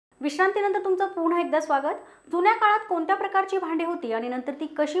विश्रांतीनंतर तुमचं पुन्हा एकदा स्वागत। जुन्या काळात कोणत्या प्रकारची भांडी होती आणि नंतर ती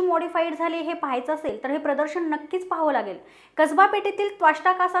कशी मॉडिफाईड झाली हे पाहायचं असेल तर हे प्रदर्शन नक्कीच पाहावं लागेल। कसबा पेठेतील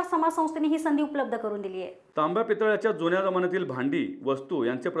त्वाष्टा कासार समाज संस्थेने ही संधी उपलब्ध करून दिली आहे। तांब्या पितळाच्या जुन्या जमान्यातील भांडी वस्तू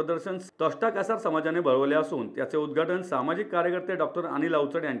यांचे प्रदर्शन त्वाष्टा कासार समाजाने भरवले असून त्याचे उद्घाटन सामाजिक कार्यकर्ते डॉक्टर अनिल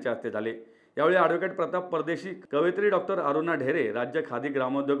अवचड यांच्या हस्ते झाले। यावेळी ॲडव्होकेट प्रताप परदेशी, कवयित्री डॉक्टर अरुणा ढेरे, राज्य खादी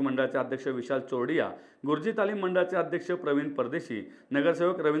ग्रामोद्योग मंडळाचे अध्यक्ष विशाल चोरडिया, गुरुजी तालीम मंडळाचे अध्यक्ष प्रवीण परदेशी,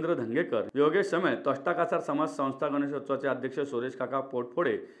 नगरसेवक रवींद्र धंगेकर, योगेश समेत त्वाष्टा कासार समाज संस्था गणेशोत्सवाचे अध्यक्ष सुरेश काका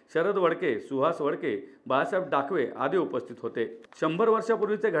पोटफोडे, शरद वडके, सुहास वडके, बाळासाहेब डाकवे आदी उपस्थित होते। 100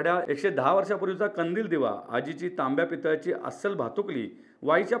 वर्षापूर्वीचे घड्याळ, 110 वर्षापूर्वीचा कंदील दिवा, आजीची तांब्या पितळाची अस्सल भातुकली,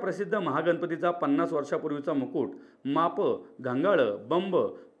 वाईच्या प्रसिद्ध महागणपतीचा 50 वर्षापूर्वीचा मुकुट, माप, घंगाळ, बंब,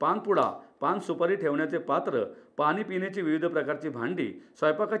 पानपुडा, पान सुपारी ठेवण्याचे पात्र, पाणी पिण्याची विविध प्रकारची भांडी,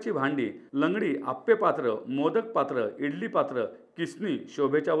 स्वयंपाकाची भांडी, लंगडी, आप्पे पात्र, मोदक पात्र, इडली पात्र, किसनी,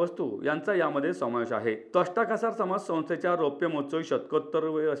 शोभेच्या वस्तू यांचा यामध्ये समावेश आहे। त्वाष्टा कासार समाज संस्थेच्या रौप्य महोत्सवी शतकोत्तर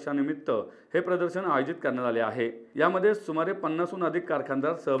वर्षानिमित्त हे प्रदर्शन आयोजित करण्यात आले आहे। यामध्ये सुमारे 50हून अधिक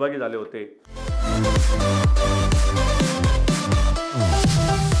कारखानदार सहभागी झाले होते।